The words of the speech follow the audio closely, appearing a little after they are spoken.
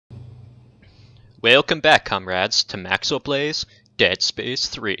Welcome back, comrades, to Maxwell Plays Dead Space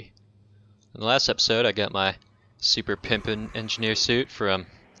 3. In the last episode, I got my super pimpin' engineer suit from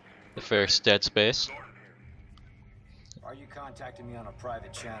the first Dead Space. Why are you contacting me on a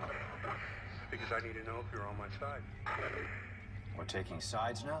private channel? Because I need to know if you're on my side. We're taking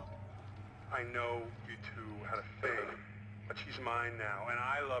sides now? I know you two had a thing, but she's mine now, and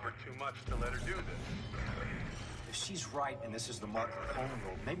I love her too much to let her do this. If she's right and this is the marker of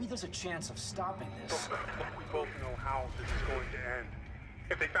Homeworld, maybe there's a chance of stopping this. Look, we both know how this is going to end.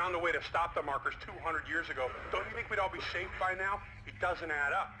 If they found a way to stop the markers 200 years ago, don't you think we'd all be safe by now? It doesn't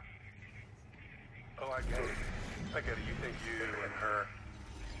add up. Oh, I get it. I get it. You think you and her...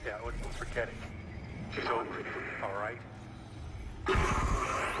 Yeah, well, forget it. She's over it, all right?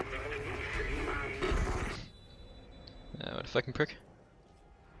 What a fucking prick.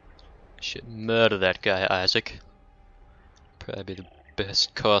 Should murder that guy, Isaac. Probably be the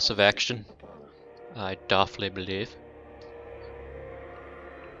best course of action, I doubtfully believe.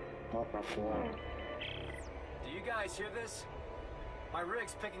 Do you guys hear this? My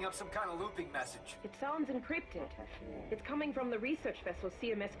rig's picking up some kind of looping message. It sounds encrypted. It's coming from the research vessel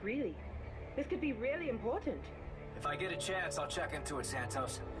CMS Greeley. This could be really important. If I get a chance, I'll check into it,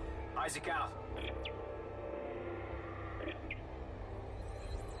 Santos. Isaac out.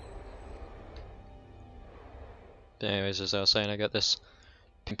 But anyways, as I was saying, I got this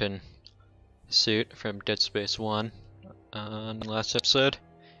pimpin' suit from Dead Space 1 on the last episode,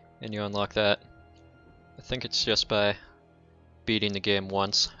 and you unlock that. I think it's just by beating the game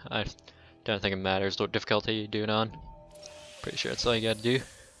once. I don't think it matters what difficulty you do it on. Pretty sure that's all you gotta do.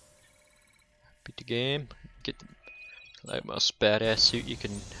 Beat the game, get the like, most badass suit you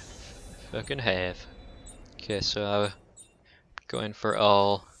can fucking have. Okay, so I'm going for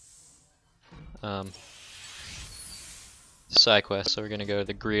all side quests, so we're gonna go to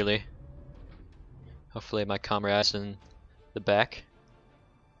the Greeley. Hopefully my comrade's in the back.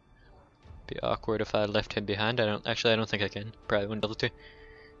 Be awkward if I left him behind. I don't think I can. Probably wouldn't be able to.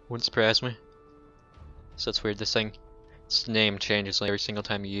 Wouldn't surprise me. So it's weird, this thing, its name changes like every single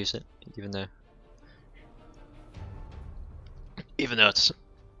time you use it, even though it's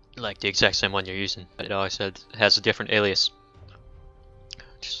like the exact same one you're using, but it always has a different alias.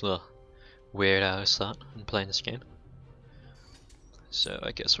 Just a little weird, I always thought, when playing this game. So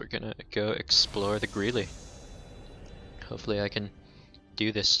I guess we're gonna go explore the Greeley. Hopefully I can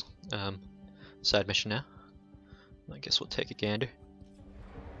do this side mission now. I guess we'll take a gander.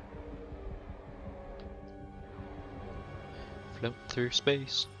 Float through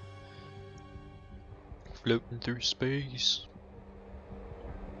space. Floating through space.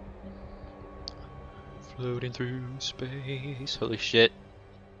 Floating through space. Holy shit.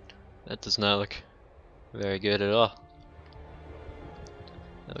 That does not look very good at all.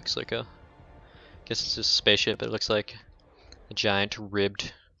 It looks like I guess it's just a spaceship, but it looks like a giant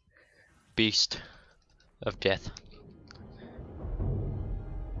ribbed beast of death.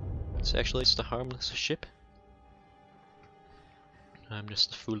 It's actually just a harmless ship. I'm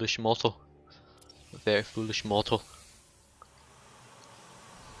just a foolish mortal. A very foolish mortal.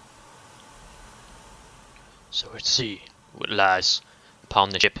 So let's see what lies upon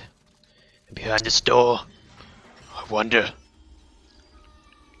the ship. And behind this door, I wonder.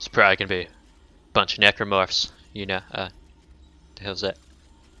 It's probably gonna be a bunch of necromorphs, you know. The hell's that?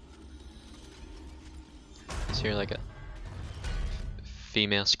 Is here like a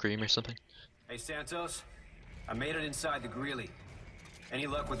female scream or something? Hey, Santos. I made it inside the Greeley. Any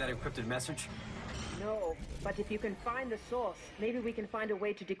luck with that encrypted message? No, but if you can find the source, maybe we can find a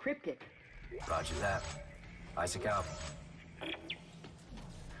way to decrypt it. Roger that. Isaac out.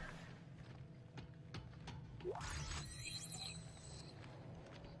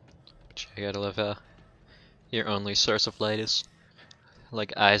 I gotta love how your only source of light is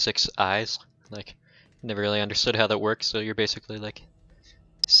like Isaac's eyes. Like, never really understood how that works, so you're basically like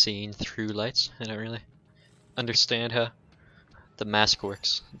seeing through lights. I don't really understand how the mask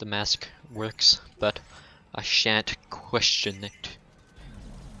works. The mask works, but I shan't question it.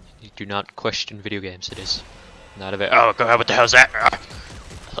 You do not question video games. It is not a very— oh god, what the hell is that?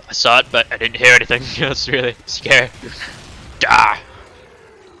 I saw it, but I didn't hear anything. I was really scared. Ah!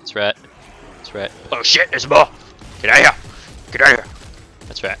 That's right. That's right. Oh shit, there's more! Get out of here! Get out of here!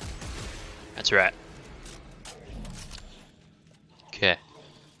 That's right. That's right. Okay.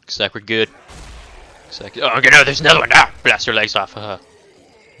 Looks like we're good. Looks like— oh no, there's another one! Ah! Blast your legs off.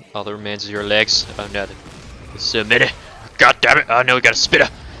 All that remains is your legs. Oh no, there's so many. God damn it! Oh no, we got a spitter.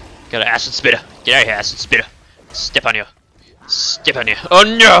 Got an acid spitter. Get out of here, acid spitter. Step on you. Step on you.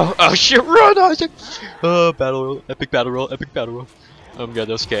 Oh no! Oh shit, run, Isaac! Oh, battle roll. Epic battle roll. Epic battle roll. Oh my god,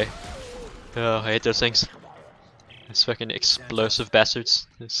 that was scary. Oh, I hate those things. Those fucking explosive bastards.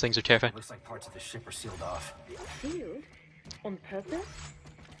 Those things are terrifying. Looks like parts of the ship are sealed off. Sealed? On purpose?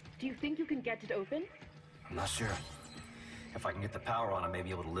 Do you think you can get it open? I'm not sure. If I can get the power on, I may be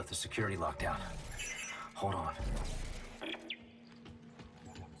able to lift the security lockdown. Hold on.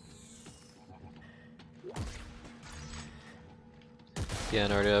 Yeah,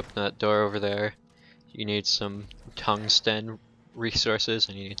 in order to open that door over there, you need some tungsten resources,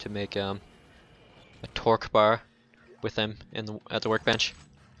 and you need to make a torque bar with them at the workbench,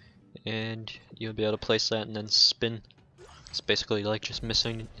 and you'll be able to place that and then spin. It's basically like just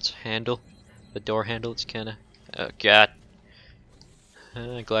missing its handle, the door handle. It's kind of, oh god,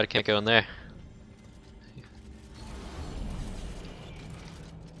 glad I can't go in there.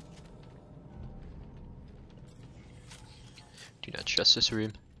 Do not trust this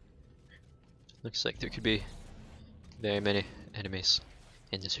room. Looks like there could be very many enemies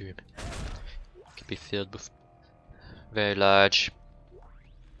in this room. It could be filled with very large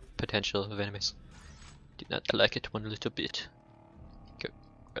potential of enemies. Do not like it one little bit. Go,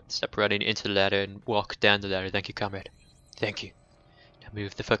 step running into the ladder and walk down the ladder. Thank you, comrade. Thank you. Now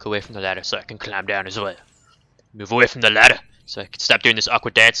move the fuck away from the ladder so I can climb down as well. Move away from the ladder so I can stop doing this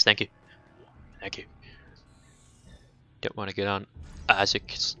awkward dance. Thank you. Thank you. Don't want to get on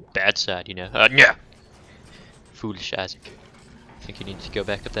Isaac's bad side, you know. Yeah. Foolish Isaac. Think you need to go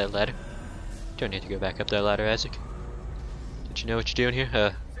back up that ladder? Don't need to go back up that ladder, Isaac. Did you know what you're doing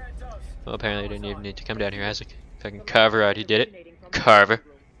here? Well, apparently you didn't even need to come down here, Isaac. Fucking Carver already did it. Carver.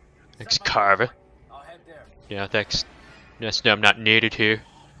 Thanks, Carver. Yeah, thanks. Yes, no, I'm not needed here.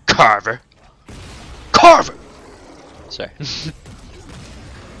 Carver. Carver! Sorry.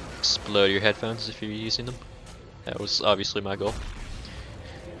 Explode your headphones if you're using them. That was obviously my goal.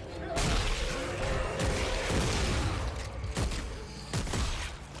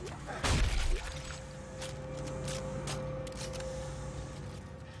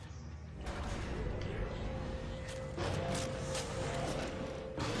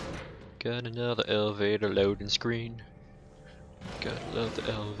 Got another elevator loading screen. Gotta love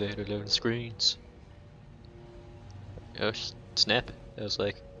the elevator loading screens. Oh snap! I was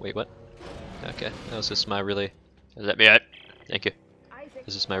like, wait, what? Okay, that was just my really. Let me out. Thank you.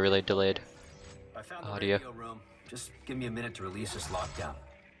 This is my really delayed I found the audio. radio room. Just give me a minute to release this lockdown.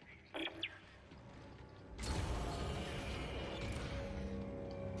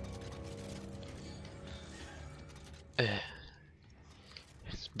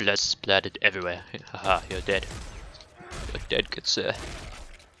 Blood splattered everywhere. Haha, you're dead. You're dead, good sir.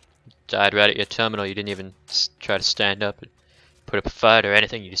 Died right at your terminal. You didn't even try to stand up and put up a fight or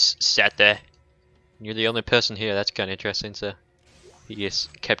anything. You just sat there. And you're the only person here. That's kind of interesting. So you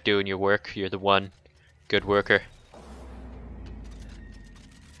just kept doing your work. You're the one good worker.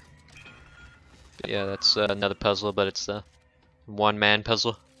 But yeah, that's another puzzle, but it's the one-man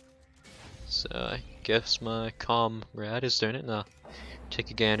puzzle. So I guess my comrade is doing it now. Take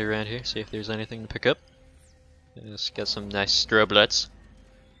a gander around here, see if there's anything to pick up. Just got some nice strobe lights.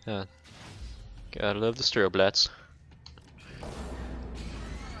 Gotta love the strobe lights.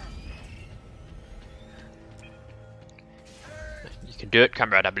 You can do it,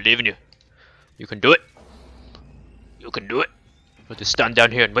 comrade. I believe in you. You can do it. You can do it. I'll just stand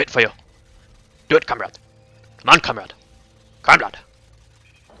down here and wait for you. Do it, comrade. Come on, comrade. Comrade.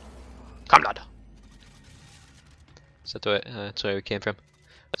 Comrade. Is that the way? That's where we came from.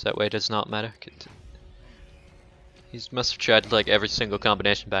 So that way does not matter. He must have tried like every single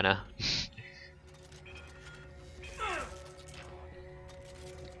combination by now.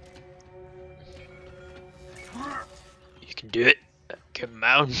 You can do it. Come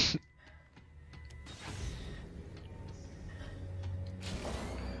on.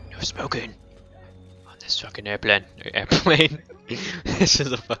 No smoking on this fucking airplane. Airplane. This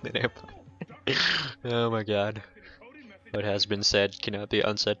is a fucking airplane. Oh my god. What has been said cannot be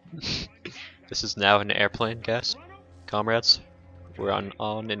unsaid. This is now an airplane, guys. Comrades, we're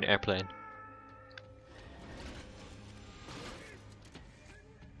on an airplane.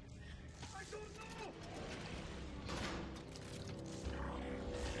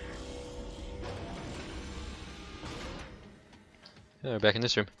 Oh, we're back in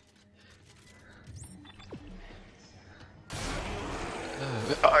this room.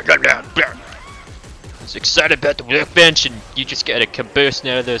 I was excited about the workbench and you just got a combustion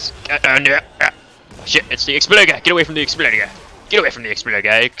out of this. Oh shit, it's the exploder guy. Get away from the exploder guy. Get away from the exploder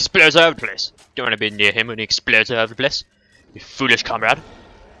guy. He explodes all over the place. Don't want to be near him when he explodes all over the place. You foolish comrade.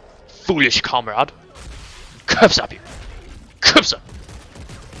 Foolish comrade. Cuffs up you. Cuffs up.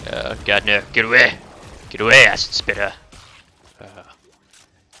 Oh god no. Get away. Get away, acid spitter.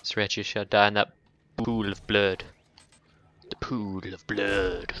 That's right, you shall die in that pool of blood. The pool of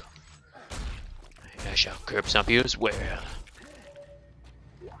blood. I shall curb stomp you as well.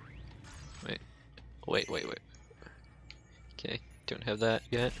 Wait. Okay, don't have that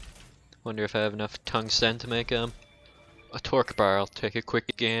yet. Wonder if I have enough tungsten to make a torque bar. I'll take a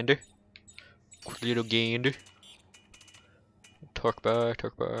quick gander. Quick little gander. Torque bar.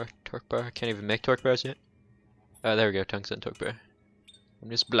 Can't even make torque bars yet. Oh, there we go, tungsten torque bar. I'm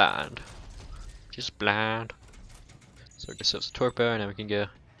just blind. So get ourselves a torque bar, and now we can go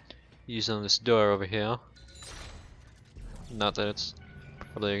use on this door over here. Not that it's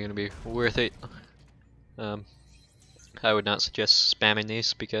probably going to be worth it. I would not suggest spamming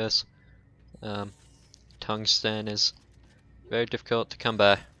these because tungsten is very difficult to come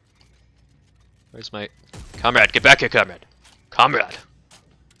by. Where's my comrade? Get back here, comrade! Comrade!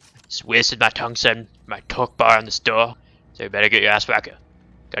 Just wasted my tungsten, my torque bar on this door, so you better get your ass back here.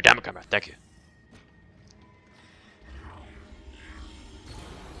 God damn it, comrade! Thank you.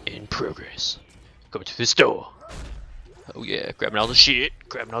 In progress. Going to this door. Oh yeah, grabbing all the shit.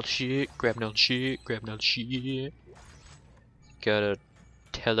 Got a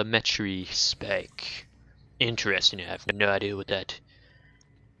telemetry spike. Interesting, I have no idea what that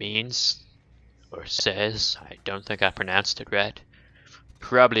means or says. I don't think I pronounced it right.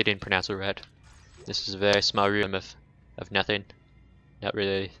 Probably didn't pronounce it right. This is a very small room of nothing. Not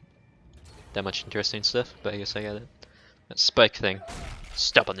really that much interesting stuff, but I guess I got it. That spike thing.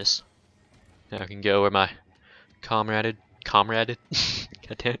 Stop on this. Now I can go where my comraded? God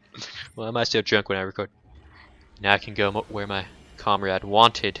damn it. Well, am I still drunk when I record? Now I can go where my comrade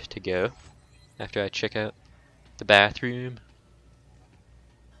wanted to go after I check out the bathroom.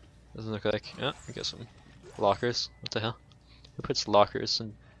 Doesn't look like. Oh, I got some lockers. What the hell? Who puts lockers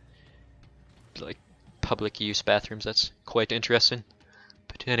in like public use bathrooms? That's quite interesting.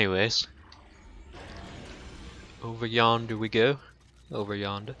 But anyways, over yonder we go. Over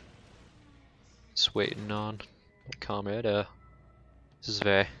yonder. Just waiting on my comrade. This is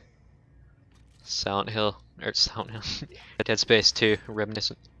very Silent Hill, or Silent Hill, Dead Space 2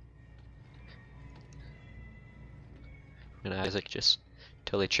 reminiscent. And Isaac just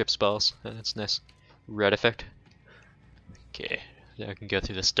totally trips balls. That's nice. Red effect. Okay, now I can go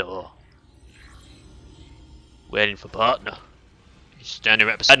through this door. Waiting for partner. He's standing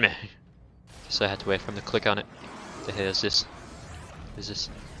right beside me. So I had to wait for him to click on it. What the hell is this? What is this?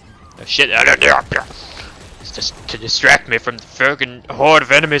 Oh shit! It's just to distract me from the fucking horde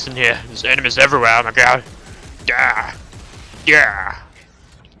of enemies in here. There's enemies everywhere, oh my god. Yeah.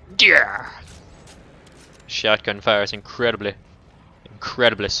 Shotgun fires incredibly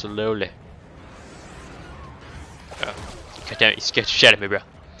slowly. Oh, god damn it, you scared the shit out of me, bro.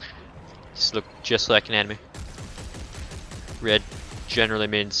 This look just like an enemy. Red generally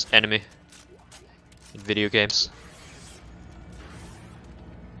means enemy in video games.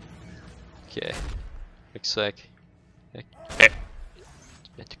 Okay, looks like. Hey,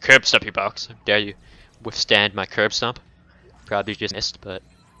 at the curb stomp, you box. How dare you withstand my curb stomp? Probably just missed, but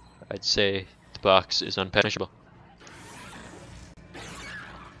I'd say the box is unpunishable.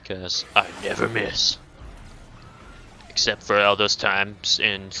 Because I never miss. Except for all those times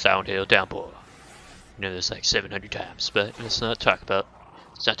in Silent Hill Downpour. You know, there's like 700 times, but let's not talk about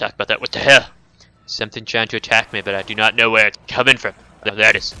that. What the hell? Something trying to attack me, but I do not know where it's coming from. There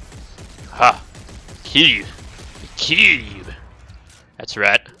that is. Ha! Kill you! That's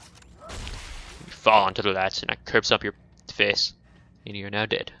right. You fall onto the lights and I curb stomp your face, and you're now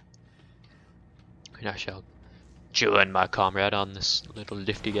dead. And I shall join my comrade on this little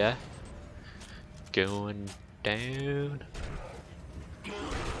lifty guy. Going down.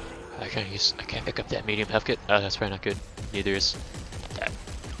 I can't pick up that medium health kit. Oh, that's probably not good. Neither is that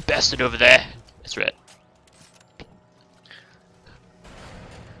bastard over there. That's right.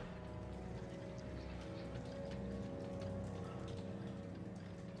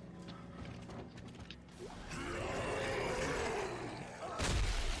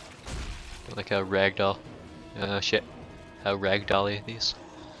 Like how ragdoll. Shit. How ragdolly these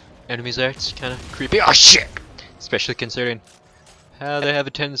enemies are. It's kind of creepy. Oh shit! Especially considering how they have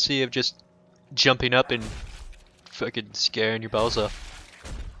a tendency of just jumping up and fucking scaring your balls off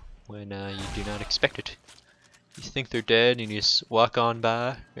when you do not expect it. You think they're dead and you just walk on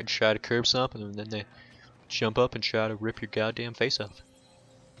by and try to curb stomp and then they jump up and try to rip your goddamn face off.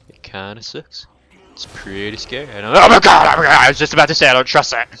 It kinda sucks. It's pretty scary. Oh my god! I was just about to say I don't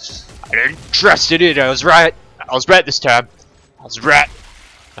trust that. I didn't trust it either. I was right this time. I was right.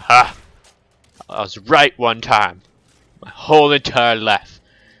 Aha. I was right one time. My whole entire life.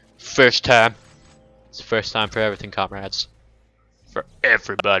 First time. It's the first time for everything, comrades. For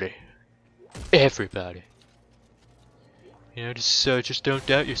everybody. Everybody. You know, just don't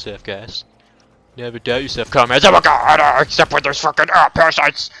doubt yourself, guys. Never doubt yourself, comrades. Oh my god, except for those fucking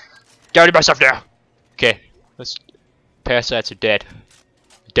parasites. Doubting myself now. Okay, parasites are dead.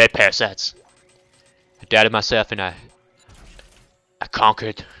 Dead parasites. I doubted myself and I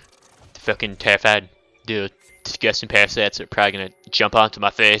conquered the fucking terrified, the disgusting parasites that are probably gonna jump onto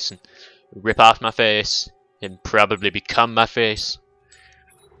my face and rip off my face and probably become my face.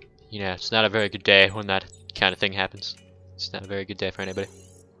 You know, it's not a very good day when that kind of thing happens. It's not a very good day for anybody.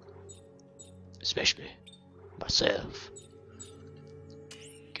 Especially myself.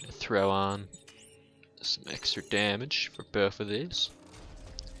 Gonna throw on some extra damage for both of these.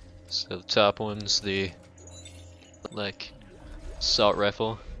 So the top one's the like assault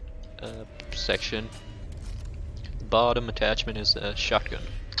rifle section. The bottom attachment is a shotgun.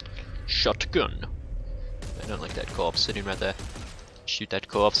 Shotgun. I don't like that corpse sitting right there. Shoot that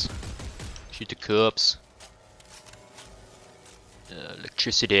corpse. Shoot the corpse.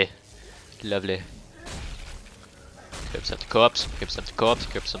 Electricity. Lovely. Clips up the corpse. Clips up the corpse.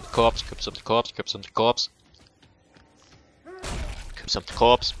 Clips up the corpse. Clips up the corpse. Clips up the corpse. Clips up the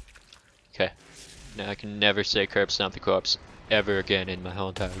corpse. Okay. Now I can never say curb stomp the corpse ever again in my whole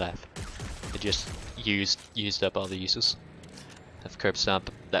entire life. I just used up all the uses of curb stomp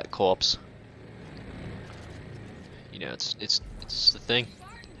that corpse. You know, it's the thing.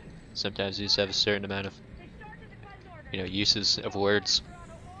 Sometimes you just have a certain amount of, you know, uses of words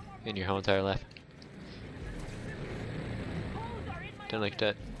in your whole entire life. Don't like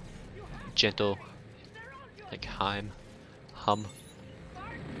that gentle, like hum.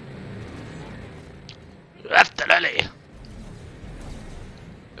 Absolutely.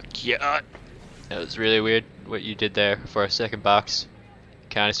 Yeah. That was really weird what you did there for a second box.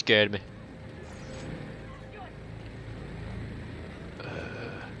 Kinda scared me.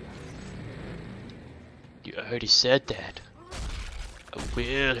 You already said that. I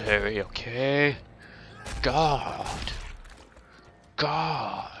will, Harry, okay? God.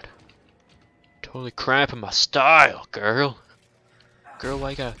 Totally cramping my style, girl. Girl,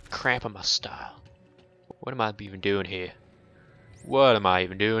 why you gotta cramp on my style? What am I even doing here? What am I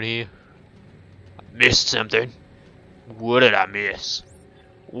even doing here? I missed something. What did I miss?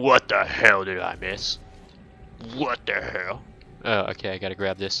 What the hell did I miss? What the hell? Oh, okay, I gotta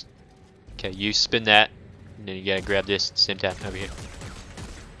grab this. Okay, you spin that, and then you gotta grab this at the same time over here.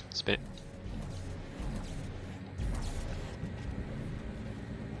 Spin it.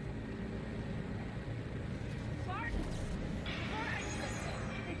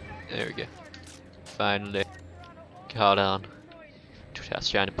 There we go. Finally. Hold on. To what I was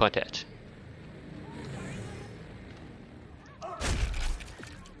trying to point at.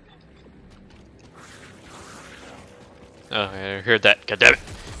 Oh, I heard that. God damn it.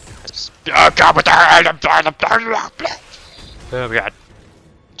 Oh god, what the hell? Oh my god.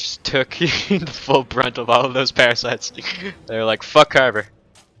 Just took the full brunt of all of those parasites. They're like, fuck Carver.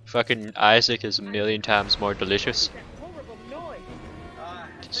 Fucking Isaac is a million times more delicious.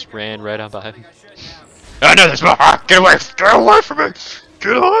 Just ran right on by him. Oh no, there's more! Get away! Get away from me!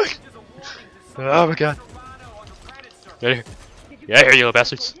 Get away! Oh my god. Get here. Get here, you little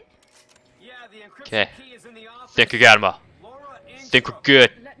bastards. Okay. Think we got them all. Think we're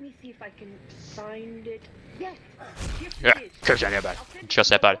good. Let me see if I can find it. Yes. Yeah, come down here, buddy. Trust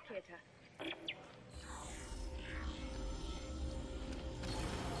that body.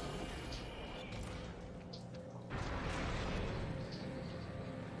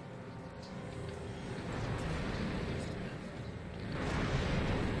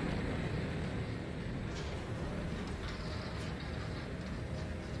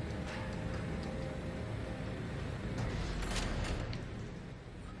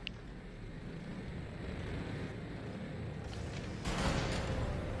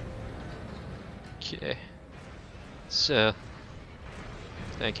 Okay, so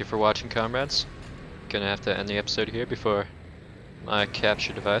thank you for watching, comrades. Gonna have to end the episode here before my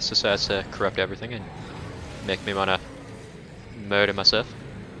capture device decides to corrupt everything and make me wanna murder myself.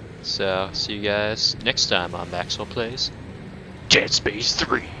 So see you guys next time on Maxwell Plays Dead Space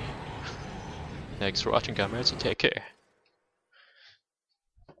 3. Thanks for watching, comrades, and take care.